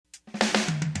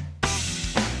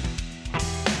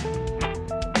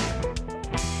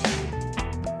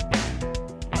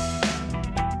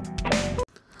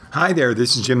Hi there,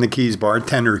 this is Jim the Keys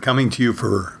Bartender coming to you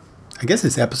for, I guess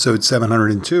it's episode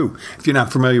 702. If you're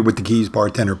not familiar with the Keys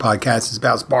Bartender podcast, it's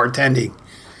about bartending,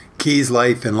 Keys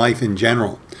life, and life in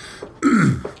general.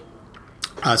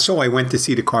 So I went to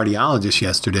see the cardiologist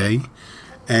yesterday,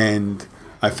 and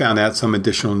I found out some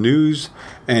additional news,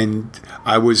 and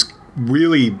I was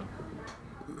really,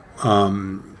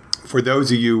 for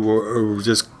those of you who are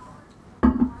just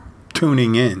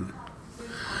tuning in,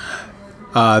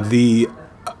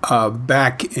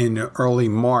 back in early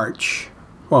March,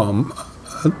 well,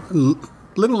 a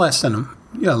little less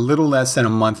than a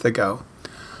month ago,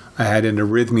 I had an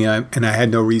arrhythmia, and I had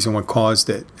no reason what caused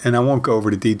it. And I won't go over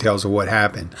the details of what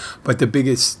happened. But the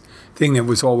biggest thing that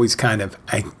was always kind of,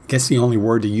 I guess the only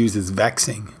word to use is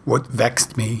vexing. What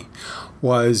vexed me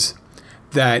was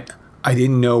that I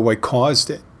didn't know what caused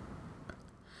it.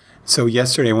 So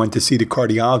yesterday I went to see the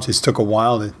cardiologist. It took a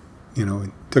while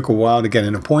to get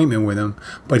an appointment with him,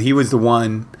 but he was the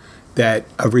one that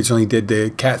originally did the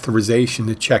catheterization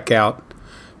to check out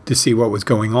to see what was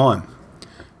going on.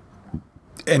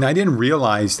 And I didn't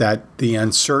realize that the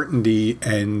uncertainty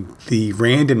and the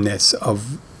randomness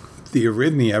of the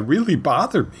arrhythmia really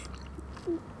bothered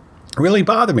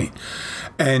me.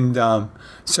 And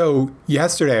so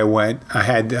yesterday I went,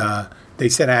 they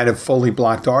said I had a fully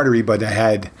blocked artery, but I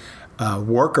had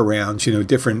workarounds,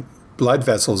 different blood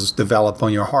vessels develop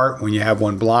on your heart when you have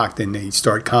one blocked, and they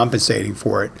start compensating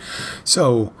for it.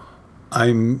 So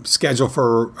I'm scheduled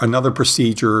for another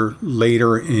procedure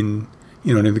later in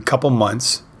a couple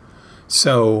months.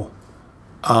 So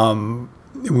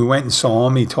we went and saw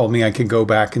him. He told me I could go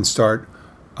back and start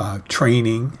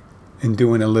training and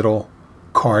doing a little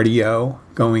cardio,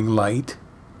 going light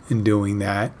and doing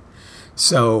that.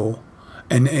 So,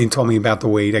 and he told me about the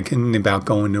weight and about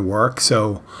going to work.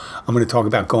 So I'm going to talk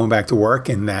about going back to work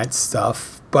and that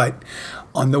stuff. But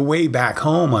on the way back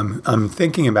home, I'm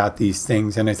thinking about these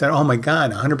things, and I said, oh my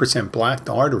God, 100% blocked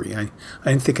artery. I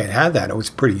didn't think I'd have that. I was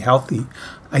pretty healthy.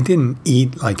 I didn't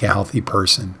eat like a healthy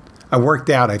person. I worked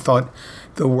out. I thought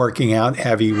the working out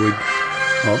heavy would,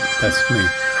 oh, that's me.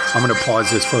 I'm going to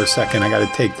pause this for a second. I got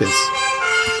to take this.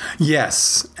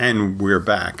 Yes, and we're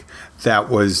back. That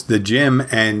was the gym,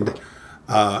 and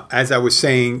as I was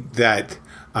saying, that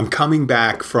I'm coming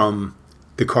back from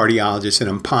the cardiologist and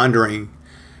I'm pondering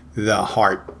the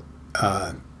heart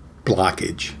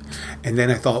blockage. And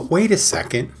then I thought, wait a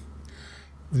second,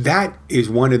 that is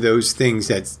one of those things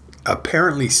that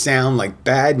apparently sound like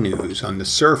bad news on the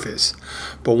surface.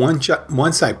 But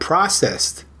once I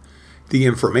processed the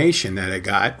information that I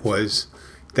got was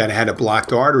that I had a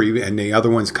blocked artery and the other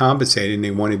one's compensated and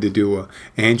they wanted to do an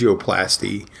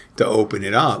angioplasty to open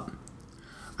it up.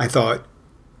 I thought,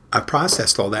 I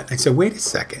processed all that. I said, wait a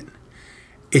second.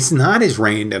 It's not as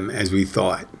random as we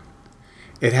thought.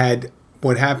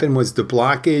 What happened was the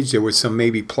blockage. There was some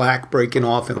maybe plaque breaking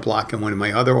off and blocking one of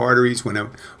my other arteries when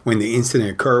the incident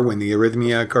occurred, when the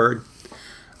arrhythmia occurred.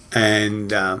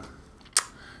 And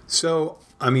so,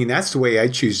 that's the way I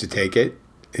choose to take it.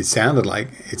 It sounded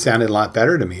a lot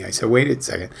better to me. I said, wait a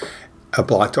second. A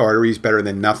blocked artery is better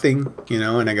than nothing,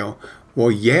 and I go, well,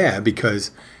 yeah,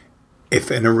 because if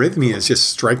an arrhythmia is just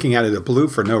striking out of the blue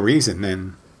for no reason,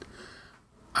 then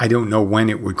I don't know when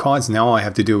it would cause. Now all I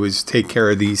have to do is take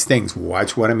care of these things.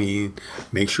 Watch what I mean.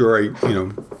 Make sure I,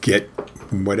 get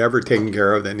whatever taken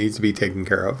care of that needs to be taken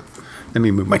care of. Let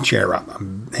me move my chair up.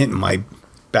 I'm hitting my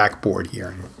backboard here,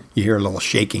 and you hear a little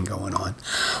shaking going on.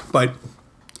 But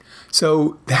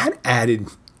so that added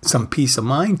some peace of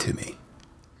mind to me.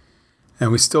 I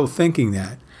was still thinking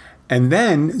that. And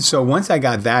then, so once I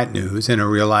got that news and I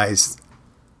realized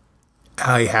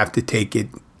I have to take it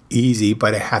easy,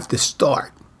 but I have to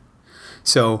start.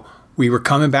 So we were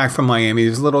coming back from Miami. There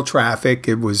was a little traffic.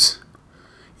 It was,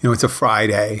 it's a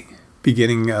Friday,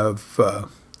 beginning of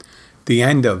the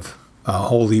end of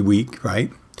Holy Week,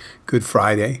 right? Good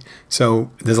Friday.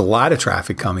 So there's a lot of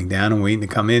traffic coming down and waiting to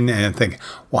come in. And I think,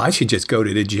 well, I should just go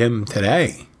to the gym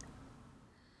today.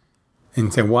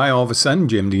 And say, why all of a sudden,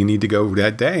 Jim, do you need to go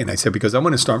that day? And I said, because I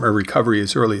want to start my recovery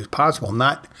as early as possible,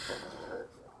 not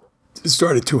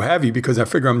start it too heavy, because I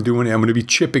figure I'm going to be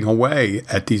chipping away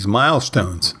at these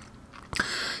milestones,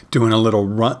 doing a little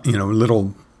run,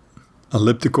 little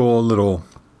elliptical, a little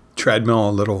treadmill,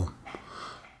 a little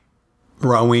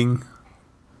rowing,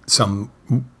 some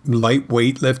light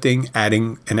weightlifting,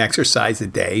 adding an exercise a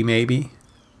day, maybe,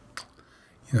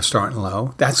 starting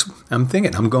low. I'm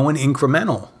thinking I'm going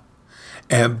incremental.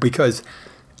 And because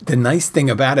the nice thing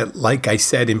about it, like I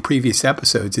said in previous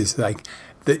episodes, is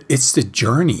it's the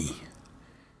journey.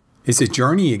 It's a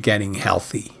journey of getting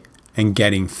healthy and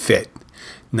getting fit,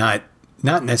 not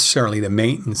not necessarily the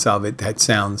maintenance of it. That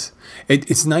sounds,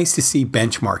 it's nice to see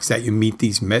benchmarks, that you meet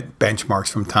these benchmarks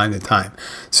from time to time.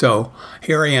 So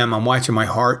here I am, I'm watching my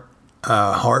heart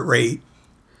rate.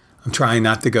 I'm trying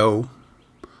not to go.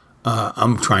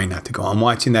 I'm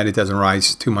watching that it doesn't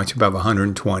rise too much above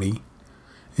 120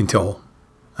 until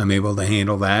I'm able to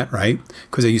handle that, right?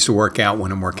 Because I used to work out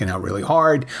when I'm working out really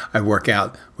hard. I work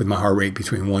out with my heart rate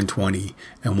between 120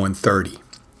 and 130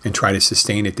 and try to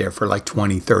sustain it there for like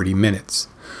 20, 30 minutes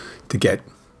to get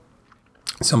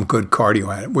some good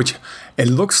cardio at it, which it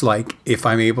looks like if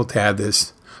I'm able to have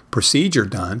this procedure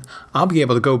done, I'll be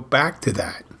able to go back to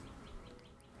that.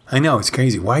 I know, it's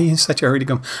crazy. Why are you in such a hurry to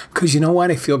go? Because you know what?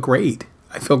 I feel great.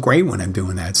 I feel great when I'm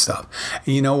doing that stuff.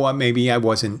 And you know what? Maybe I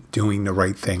wasn't doing the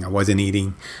right thing. I wasn't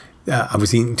eating. I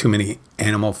was eating too many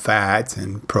animal fats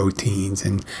and proteins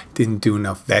and didn't do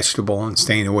enough vegetable and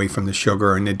staying away from the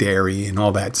sugar and the dairy and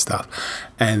all that stuff.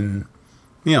 And,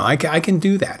 you know, I can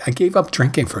do that. I gave up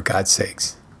drinking, for God's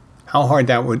sakes. How hard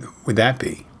that would that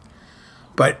be?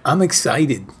 But I'm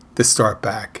excited to start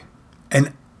back.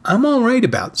 And I'm all right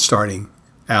about starting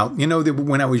out. You know,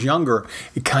 when I was younger,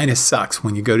 it kind of sucks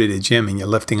when you go to the gym and you're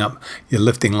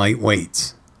lifting light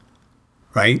weights,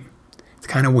 right? It's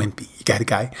kind of wimpy. You got a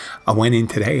guy. I went in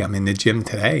today. I'm in the gym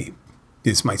today.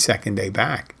 This is my second day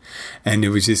back, and there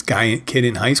was this kid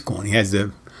in high school, and he has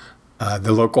the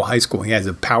local high school. He has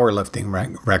a powerlifting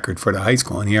record for the high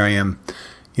school, and here I am,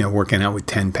 you know, working out with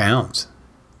 10 pounds.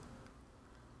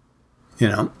 You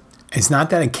know, it's not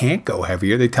that I can't go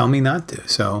heavier. They tell me not to.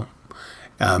 So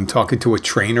I'm talking to a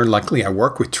trainer. Luckily, I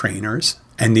work with trainers,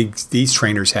 and these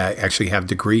trainers actually have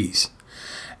degrees.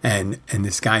 And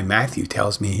this guy, Matthew,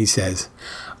 tells me, he says,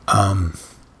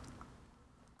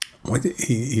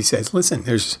 he says, listen,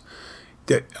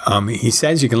 he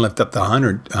says you can lift up to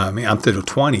 100, up to the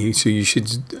 20, so you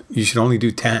should only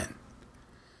do 10.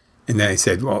 And then I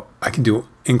said, well, I can do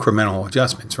incremental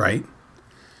adjustments, right?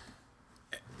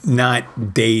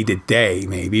 Not day to day,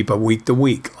 maybe, but week to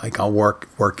week. Like I'll work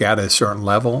out at a certain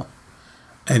level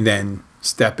and then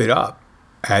step it up.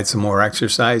 Add some more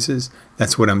exercises.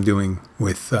 That's what I'm doing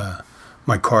with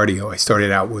my cardio. I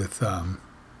started out with,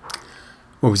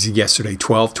 what was it yesterday?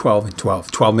 12, 12, and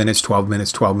 12. 12 minutes, 12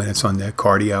 minutes, 12 minutes on the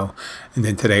cardio. And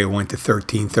then today I went to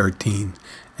 13, 13,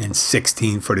 and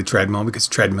 16 for the treadmill, because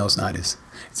treadmill's not as,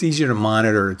 it's easier to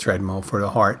monitor a treadmill for the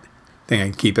heart thing. I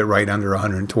can keep it right under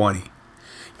 120.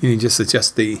 You just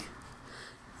adjust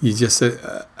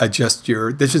adjust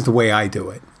your, this is the way I do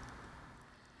it.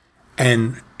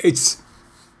 And it's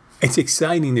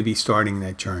exciting to be starting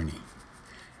that journey.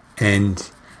 And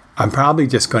I'm probably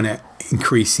just going to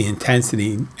increase the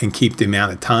intensity and keep the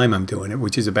amount of time I'm doing it,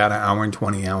 which is about an hour and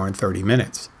 20, hour and 30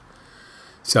 minutes.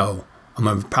 So I'm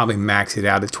going to probably max it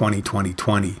out at 20, 20,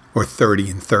 20, or 30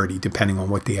 and 30, depending on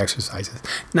what the exercise is.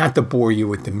 Not to bore you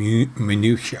with the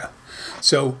minutia.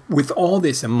 So with all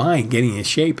this in mind, getting in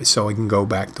shape is so I can go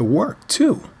back to work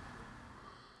too.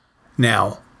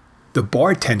 Now, the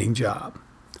bartending job,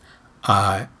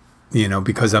 you know,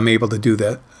 because I'm able to do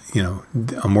that, you know,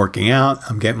 I'm working out,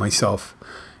 I'm getting myself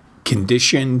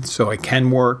conditioned so I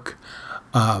can work.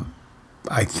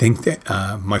 I think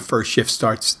that my first shift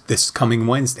starts this coming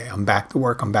Wednesday. I'm back to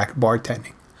work. I'm back to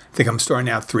bartending. I think I'm starting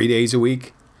out 3 days a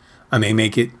week. I may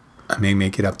make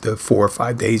it up to 4 or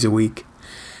 5 days a week,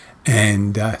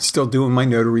 and still doing my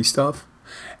notary stuff.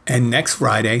 And next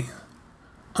Friday,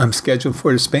 I'm scheduled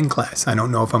for the spin class. I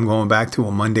don't know if I'm going back to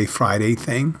a Monday, Friday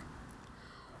thing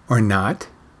or not,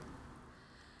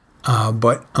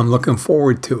 but I'm looking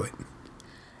forward to it.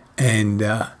 And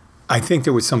I think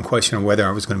there was some question of whether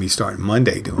I was going to be starting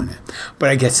Monday doing it. But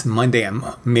I guess Monday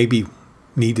I maybe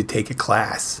need to take a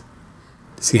class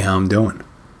to see how I'm doing.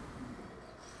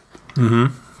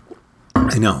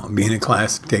 I know. I'm being in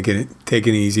class, taking it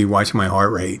easy, watching my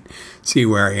heart rate, see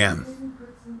where I am.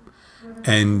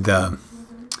 And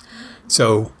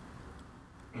so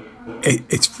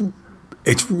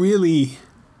it's really,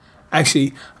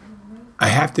 actually, I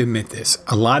have to admit this.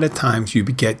 A lot of times you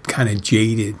get kind of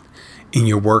jaded in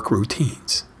your work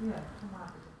routines,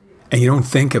 and you don't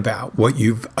think about what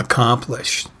you've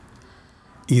accomplished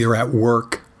either at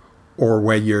work or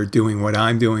when you're doing what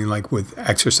I'm doing, like with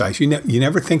exercise. You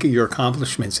never think of your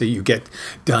accomplishments that you get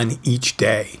done each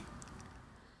day.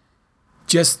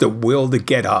 Just the will to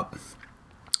get up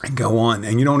and go on,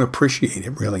 and you don't appreciate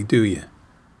it really, do you?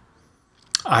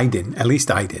 I didn't. At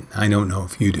least I didn't. I don't know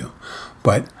if you do,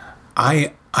 but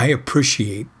I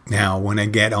appreciate now when I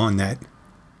get on that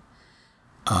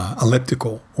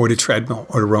elliptical or the treadmill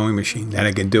or the rowing machine that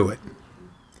I can do it.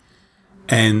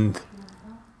 And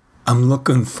I'm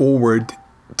looking forward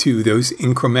to those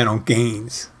incremental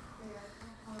gains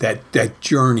that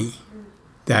journey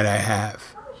that I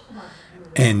have.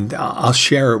 And I'll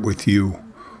share it with you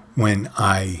when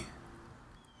I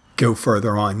go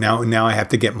further on. Now I have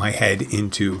to get my head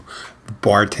into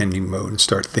bartending mode and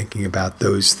start thinking about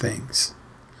those things,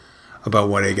 about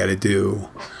what I got to do.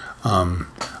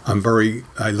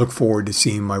 I look forward to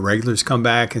seeing my regulars come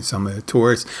back and some of the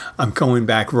tourists. I'm going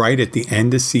back right at the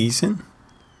end of season.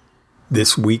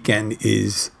 This weekend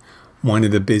is one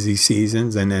of the busy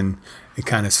seasons, and then it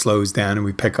kind of slows down and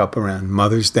we pick up around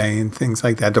Mother's Day and things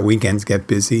like that. The weekends get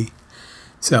busy.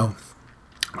 So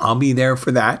I'll be there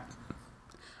for that.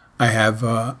 I have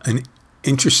an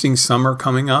interesting summer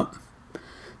coming up.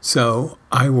 So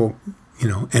I will,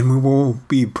 and we will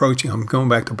be approaching, I'm going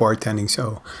back to bartending.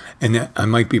 So, and I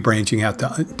might be branching out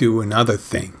to do another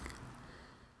thing,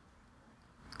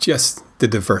 just to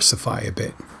diversify a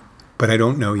bit. But I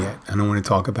don't know yet. I don't want to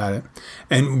talk about it.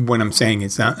 And what I'm saying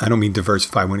is not, I don't mean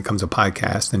diversify when it comes to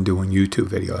podcast and doing YouTube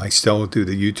video. I still do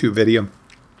the YouTube video.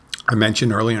 I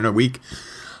mentioned earlier in the week,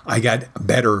 I got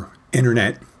better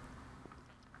internet,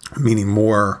 meaning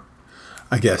more,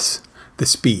 I guess, the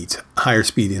speeds, higher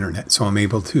speed internet. So I'm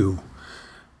able to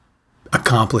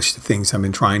accomplish the things I've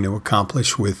been trying to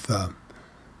accomplish with the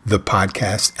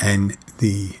podcast and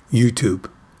the YouTube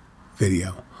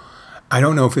video. I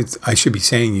don't know if I should be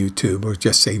saying YouTube or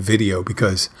just say video,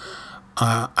 because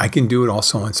I can do it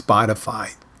also on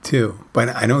Spotify too. But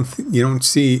I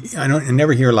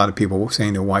never hear a lot of people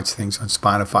saying to watch things on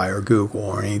Spotify or Google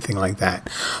or anything like that.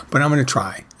 But I'm going to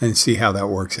try and see how that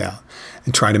works out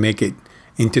and try to make it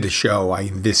into the show I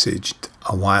envisaged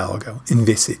a while ago.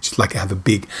 Envisaged, like I have a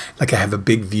big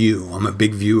view. I'm a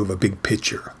big view of a big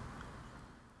picture.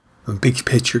 I'm a big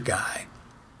picture guy.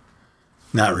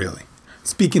 Not really.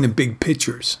 Speaking of big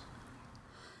pictures,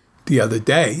 the other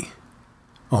day,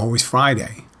 always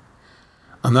Friday,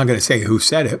 I'm not going to say who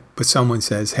said it, but someone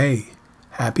says, "Hey,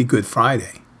 happy Good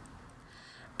Friday."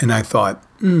 And I thought,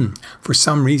 for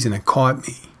some reason it caught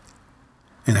me.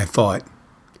 And I thought,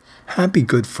 happy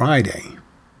Good Friday.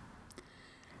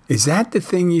 Is that the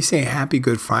thing you say, happy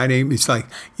Good Friday? It's like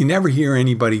you never hear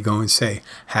anybody go and say,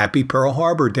 happy Pearl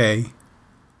Harbor Day.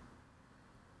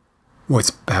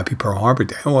 What's Happy Pearl Harbor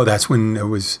Day? Well, that's when it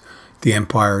was the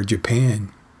Empire of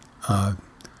Japan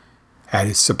had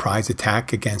its surprise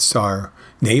attack against our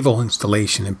naval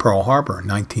installation in Pearl Harbor in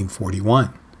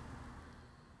 1941.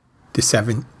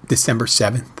 December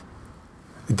 7th,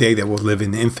 a day that will live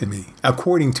in infamy,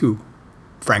 according to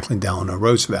Franklin Delano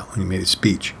Roosevelt when he made his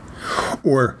speech.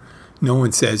 Or no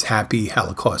one says Happy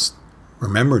Holocaust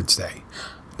Remembrance Day.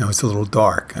 No, it's a little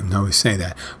dark. I always say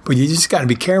that. But you just got to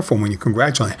be careful when you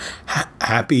congratulate.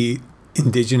 Happy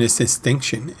Indigenous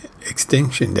Extinction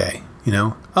Day,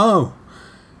 Oh,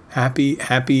 happy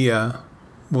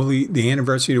Woolly, the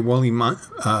anniversary of Woolly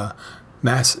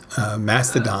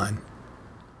Mastodon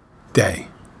Day.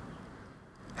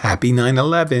 Happy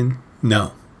 9/11.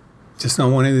 No, just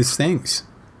not one of those things.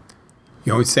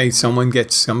 You always say someone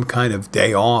gets some kind of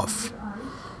day off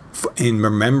in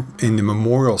the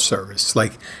memorial service,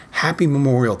 like Happy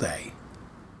Memorial Day.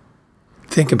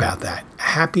 Think about that.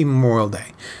 Happy Memorial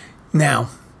Day. Now,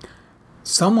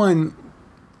 someone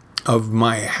of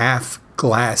my half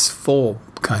glass full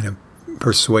kind of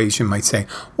persuasion might say,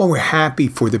 well, we're happy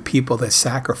for the people that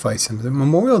sacrifice them. The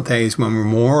Memorial Day is when we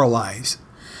memorialize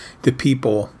the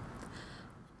people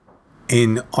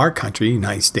in our country,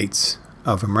 United States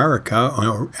of America,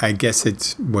 or I guess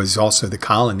it was also the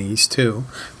colonies too,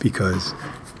 because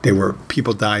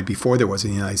people died before there was a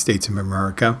United States of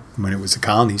America, when it was the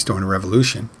colonies during the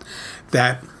Revolution,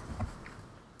 that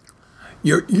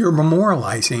you're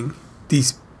memorializing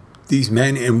these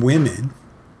men and women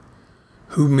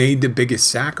who made the biggest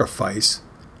sacrifice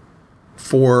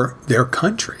for their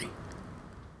country.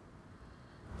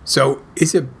 So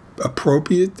is it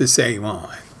appropriate to say,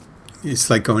 well, it's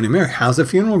like going to marry, how's the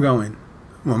funeral going?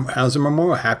 How's the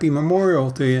memorial? Happy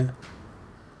Memorial to you.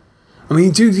 I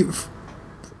mean, there's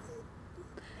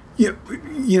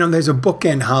a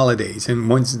bookend holidays, and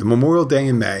one's the Memorial Day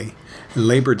in May and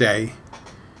Labor Day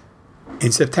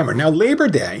in September. Now, Labor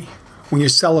Day, when you're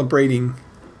celebrating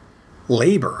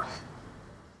labor,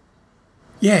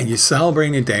 you're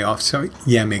celebrating a day off, so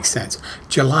it makes sense.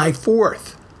 July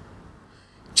 4th,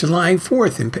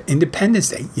 Independence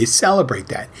Day, you celebrate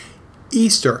that.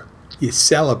 Easter, you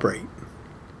celebrate.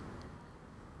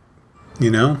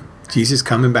 Jesus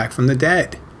coming back from the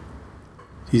dead.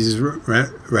 Jesus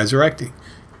resurrecting.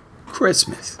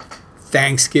 Christmas.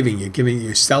 Thanksgiving.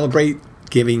 You celebrate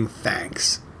giving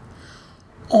thanks.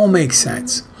 All makes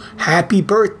sense. Happy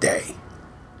birthday.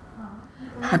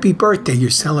 Happy birthday. You're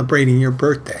celebrating your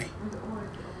birthday.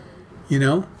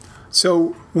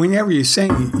 So whenever you say,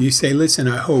 listen,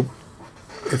 I hope,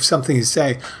 if something is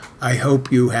say, I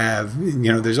hope you have,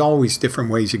 there's always different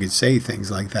ways you could say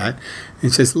things like that. It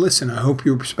says, listen, I hope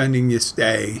you're spending this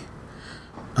day,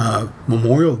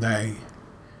 Memorial Day,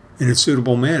 in a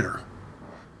suitable manner.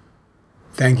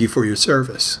 Thank you for your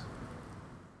service.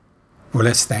 Or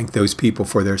let's thank those people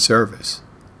for their service.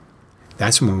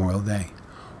 That's Memorial Day.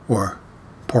 Or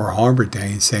Pearl Harbor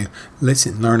Day, and say,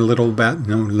 listen,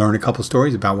 learn a couple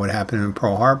stories about what happened in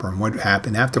Pearl Harbor and what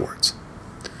happened afterwards.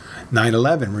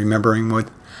 9/11, remembering what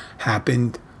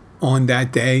happened on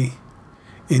that day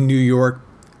in New York,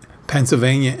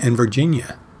 Pennsylvania, and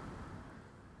Virginia.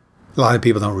 A lot of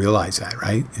people don't realize that,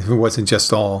 right? If it wasn't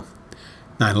just all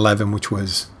 9/11, which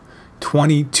was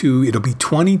it'll be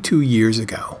 22 years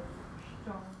ago.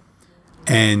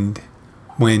 And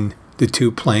when the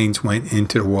two planes went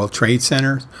into the World Trade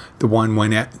Center, the one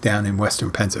went down in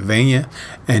western Pennsylvania,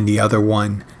 and the other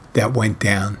one that went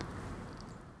down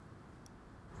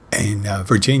in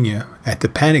Virginia at the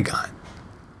Pentagon.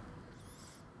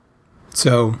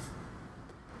 So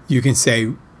you can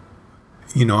say,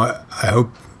 I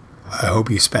hope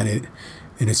you spend it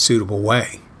in a suitable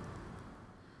way,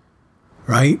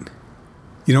 right?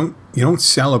 You don't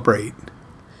celebrate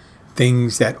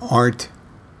things that aren't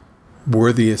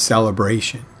worthy of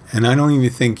celebration, and I don't even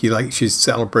think you should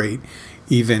celebrate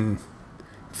even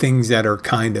things that are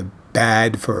kind of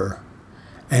bad for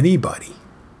anybody.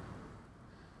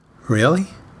 Really?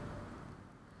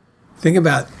 Think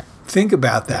about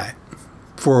that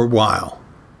for a while.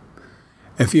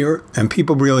 And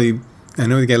people really, I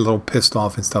know they get a little pissed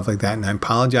off and stuff like that, and I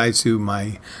apologize to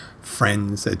my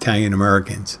friends, Italian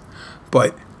Americans,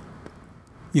 but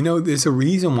there's a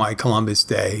reason why Columbus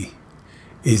Day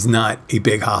is not a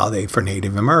big holiday for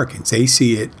Native Americans. They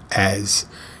see it as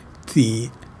the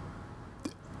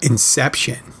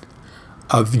inception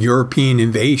of European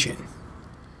invasion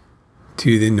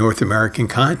to the North American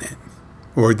continent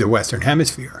or the Western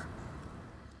Hemisphere,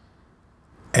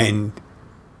 and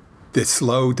the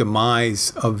slow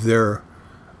demise of their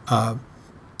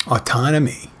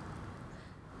autonomy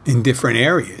in different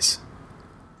areas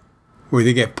where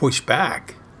they get pushed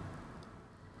back.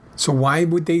 So why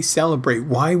would they celebrate?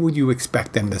 Why would you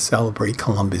expect them to celebrate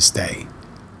Columbus Day?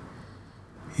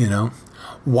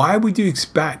 Why would you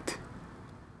expect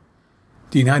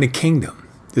the United Kingdom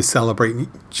to celebrate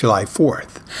July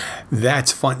 4th?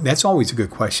 That's fun. That's always a good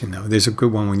question, though. There's a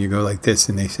good one when you go like this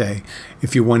and they say,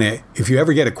 if you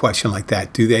ever get a question like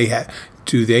that, do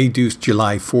they do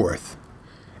July 4th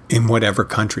in whatever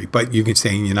country? But you can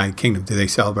say in the United Kingdom, do they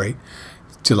celebrate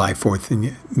July 4th?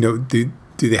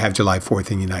 Do they have July 4th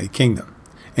in the United Kingdom?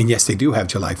 And yes, they do have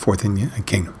July 4th in the United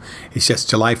Kingdom. It's just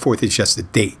July 4th is just a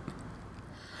date.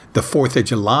 The 4th of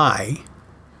July,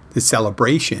 the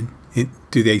celebration,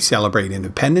 do they celebrate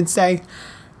Independence Day?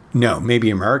 No,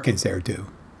 maybe Americans there do.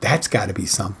 That's got to be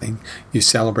something. You're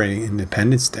celebrating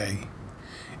Independence Day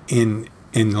in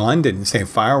London and say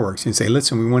fireworks and say,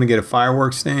 listen, we want to get a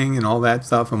fireworks thing and all that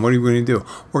stuff. And what are we going to do?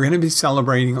 We're going to be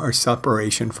celebrating our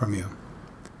separation from you.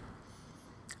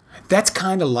 That's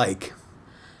kind of like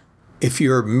if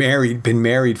you're been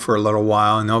married for a little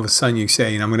while, and all of a sudden you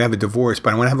say, I'm going to have a divorce,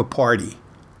 but I want to have a party.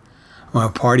 I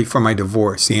want a party for my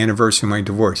divorce, the anniversary of my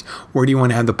divorce. Where do you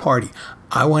want to have the party?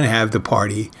 I want to have the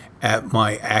party at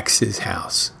my ex's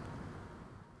house.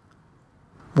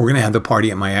 We're going to have the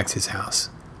party at my ex's house.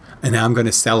 And I'm going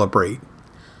to celebrate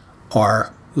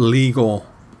our legal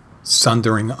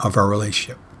sundering of our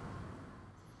relationship.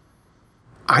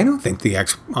 I don't think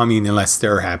unless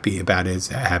they're happy about it, as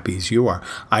happy as you are,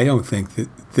 I don't think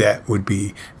that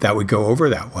would go over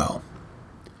that well.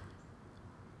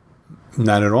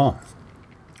 Not at all.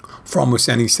 For almost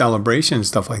any celebration and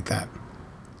stuff like that.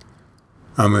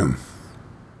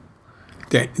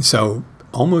 So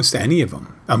almost any of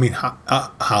them.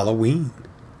 Halloween.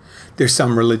 There's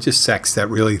some religious sects that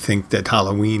really think that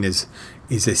Halloween is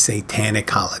a satanic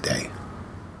holiday.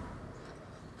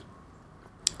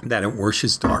 That it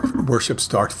worships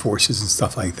dark forces and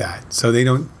stuff like that. So they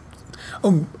don't.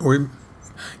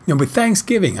 But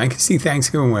Thanksgiving, I can see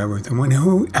Thanksgiving wherever.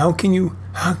 How can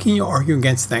you argue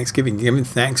against Thanksgiving? Giving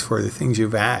thanks for the things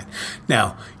you've had.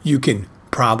 Now you can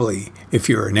probably, if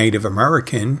you're a Native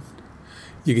American,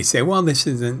 you can say, well, this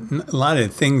isn't a lot of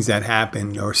the things that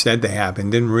happened or said they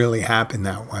happened didn't really happen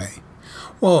that way.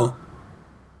 Well,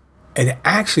 and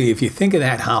actually, if you think of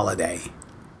that holiday,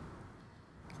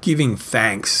 giving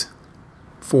thanks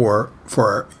for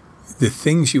the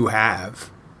things you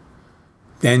have,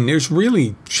 then there's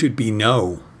really should be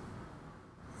no.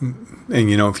 And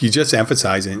if you just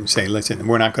emphasize it and say, listen,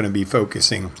 we're not going to be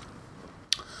focusing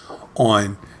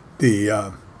on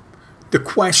the the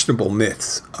questionable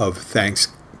myths of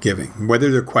Thanksgiving,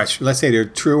 whether they're questionable, let's say they're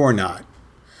true or not,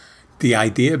 the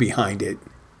idea behind it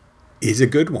is a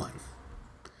good one.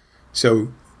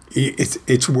 So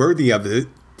it's worthy of the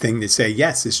thing to say,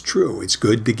 yes, it's true. It's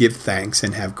good to give thanks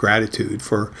and have gratitude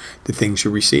for the things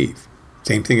you receive.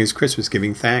 Same thing as Christmas,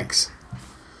 giving thanks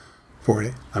for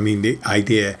it. I mean, the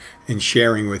idea and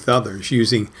sharing with others,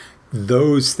 using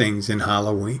those things in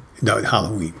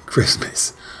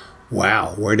Christmas.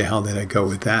 Wow, where the hell did I go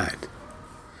with that?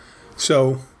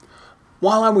 So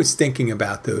while I was thinking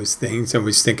about those things, I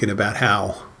was thinking about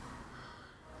how,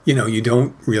 you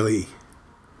don't really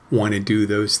want to do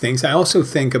those things. I also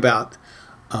think about,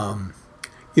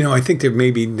 I think they're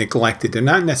maybe neglected. They're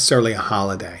not necessarily a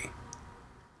holiday.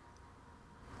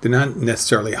 They're not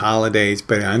necessarily holidays,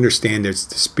 but I understand there's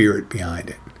the spirit behind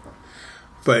it.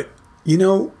 But,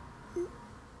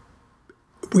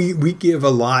 we give a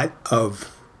lot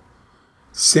of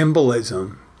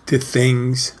symbolism to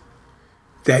things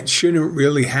that shouldn't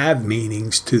really have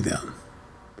meanings to them,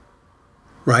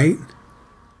 right?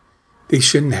 They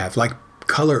shouldn't have, like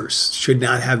colors should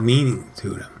not have meaning to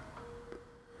them.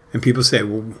 And people say,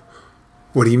 well,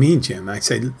 what do you mean, Jim? I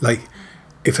say, like,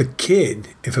 if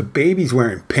a baby's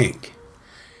wearing pink,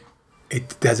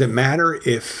 it doesn't matter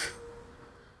if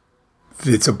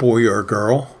it's a boy or a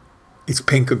girl. Is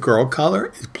pink a girl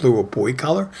color? Is blue a boy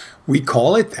color? We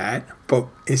call it that, but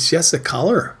it's just a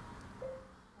color.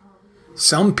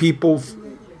 Some people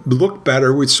look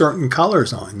better with certain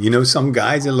colors on. Some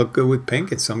guys that look good with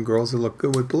pink and some girls that look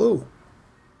good with blue.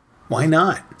 Why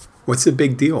not? What's the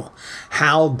big deal?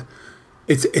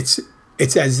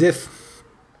 It's as if,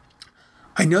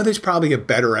 I know there's probably a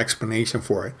better explanation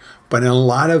for it, but in a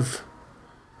lot of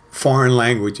foreign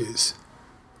languages,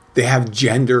 they have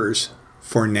genders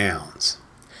for nouns.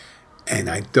 And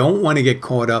I don't want to get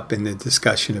caught up in the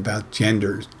discussion about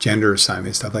gender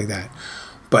assignment, stuff like that.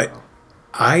 But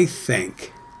I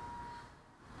think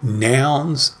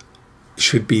nouns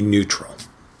should be neutral.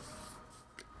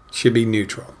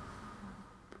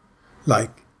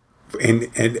 Like,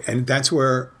 and that's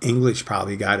where English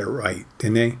probably got it right,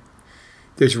 didn't they?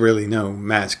 There's really no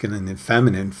masculine and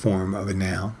feminine form of a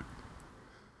noun.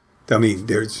 I mean,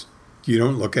 you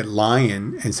don't look at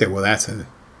lion and say, well, that's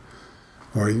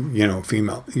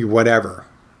female, whatever.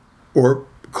 Or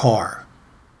car.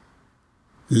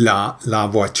 La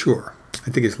voiture.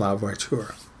 I think it's la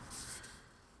voiture.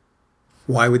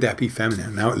 Why would that be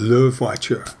feminine? Now, le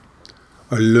voiture.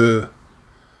 Or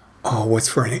what's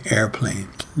for an airplane?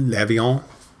 L'avion,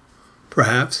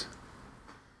 perhaps?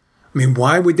 I mean,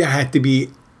 why would there have to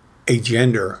be a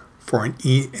gender for an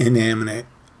inanimate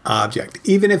object,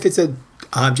 even if it's an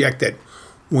object that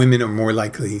women are more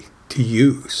likely to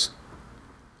use?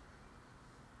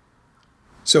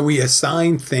 So we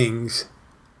assign things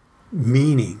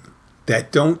meaning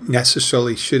that don't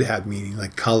necessarily should have meaning,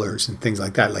 like colors and things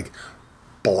like that, like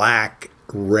black,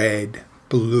 red,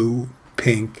 blue,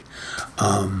 pink,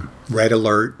 red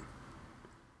alert,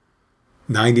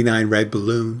 99 red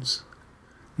balloons,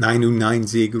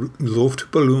 990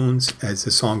 Luftballons, as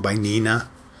the song by Nina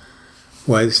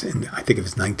was, and I think it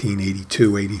was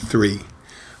 1982, 83,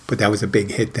 but that was a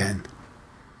big hit then.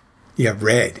 You have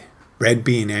red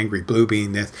being angry, blue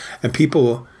being this, and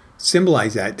people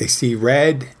symbolize that. They see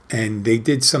red, and they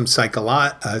did some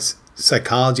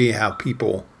psychology how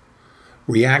people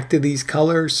react to these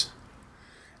colors,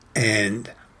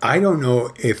 and I don't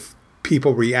know if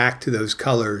people react to those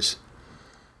colors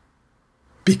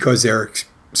because they're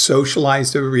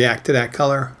socialized to react to that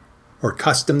color or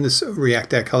accustomed to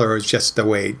react to that color, or it's just the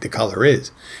way the color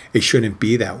is. It shouldn't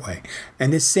be that way.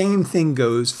 And the same thing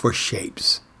goes for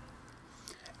shapes.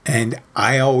 And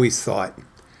I always thought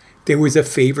there was a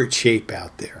favorite shape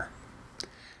out there,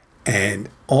 and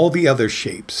all the other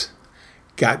shapes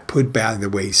got put by the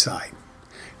wayside.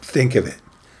 Think of it.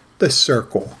 The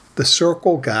circle. The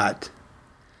circle got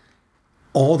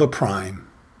all the prime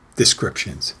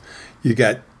descriptions. You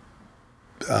got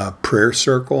prayer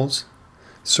circles,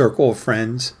 circle of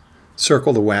friends,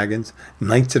 circle the wagons,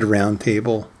 knights at the round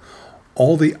table,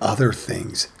 all the other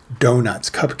things, donuts,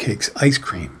 cupcakes, ice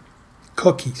cream,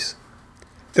 cookies.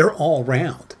 They're all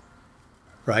round,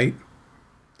 right?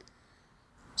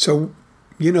 So,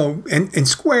 and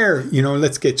square,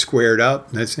 let's get squared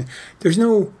up. There's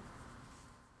no,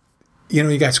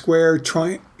 you got square,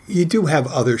 triangle. You do have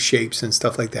other shapes and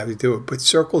stuff like that to do it, but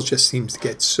circles just seems to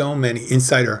get so many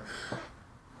inside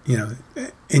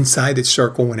the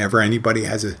circle. Whenever anybody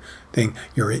has a thing,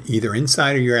 you're either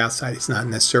inside or you're outside. It's not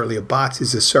necessarily a box.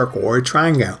 It's a circle or a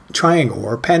triangle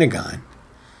or a pentagon.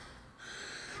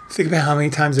 Think about how many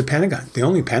times the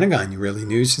only pentagon you really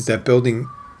use is that building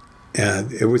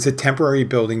It was a temporary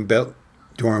building built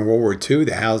during World War II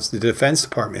to house the Defense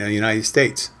Department of the United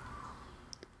States.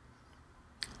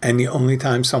 And the only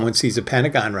time someone sees a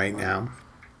Pentagon right now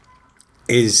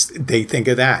is they think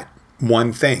of that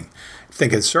one thing.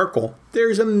 Think of a circle.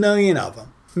 There's a million of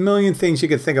them. A million things you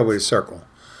can think of with a circle.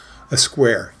 A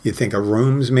square. You think of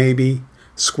rooms maybe.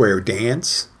 Square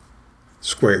dance.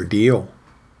 Square deal.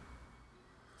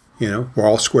 We're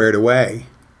all squared away.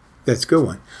 That's a good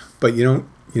one. But you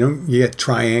got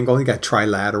triangle, you got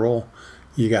trilateral,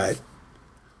 you got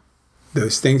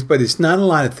those things. But it's not a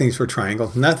lot of things for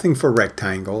triangles. Nothing for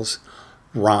rectangles,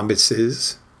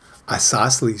 rhombuses,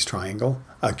 isosceles triangle,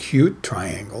 acute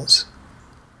triangles,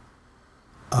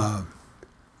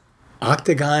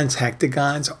 octagons,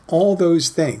 hectagons, all those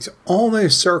things. All a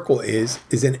circle is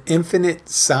an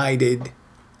infinite-sided,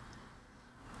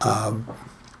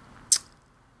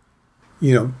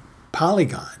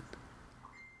 polygon.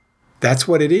 That's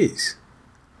what it is.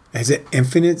 It has an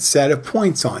infinite set of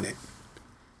points on it.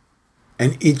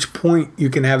 And each point you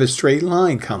can have a straight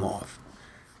line come off.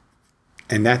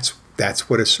 And that's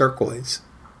what a circle is.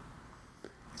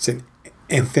 It's an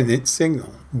infinite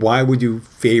signal. Why would you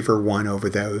favor one over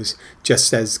those?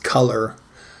 Just as color,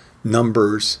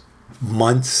 numbers,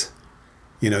 months.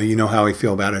 You know how I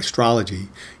feel about astrology.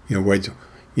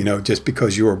 Just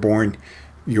because you were born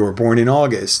in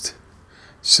August,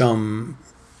 some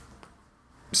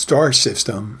star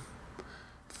system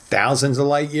thousands of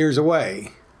light years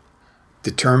away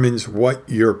determines what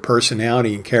your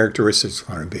personality and characteristics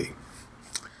are going to be.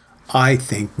 I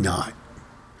think not.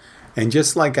 And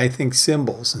just like I think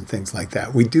symbols and things like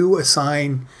that, we do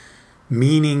assign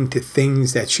meaning to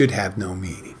things that should have no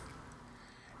meaning.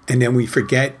 And then we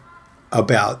forget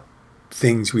about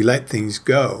things, we let things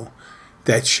go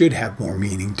that should have more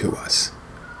meaning to us.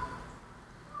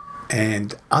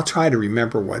 And I'll try to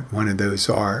remember what one of those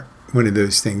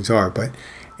things are, but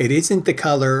it isn't the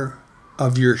color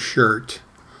of your shirt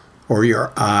or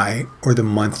your eye or the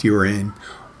month you're in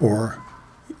or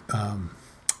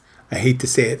I hate to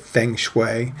say it, feng shui.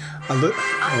 Here we go.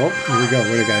 What do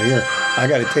I got here? I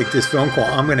got to take this phone call.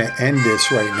 I'm going to end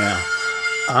this right now.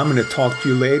 I'm going to talk to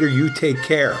you later. You take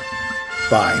care.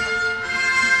 Bye.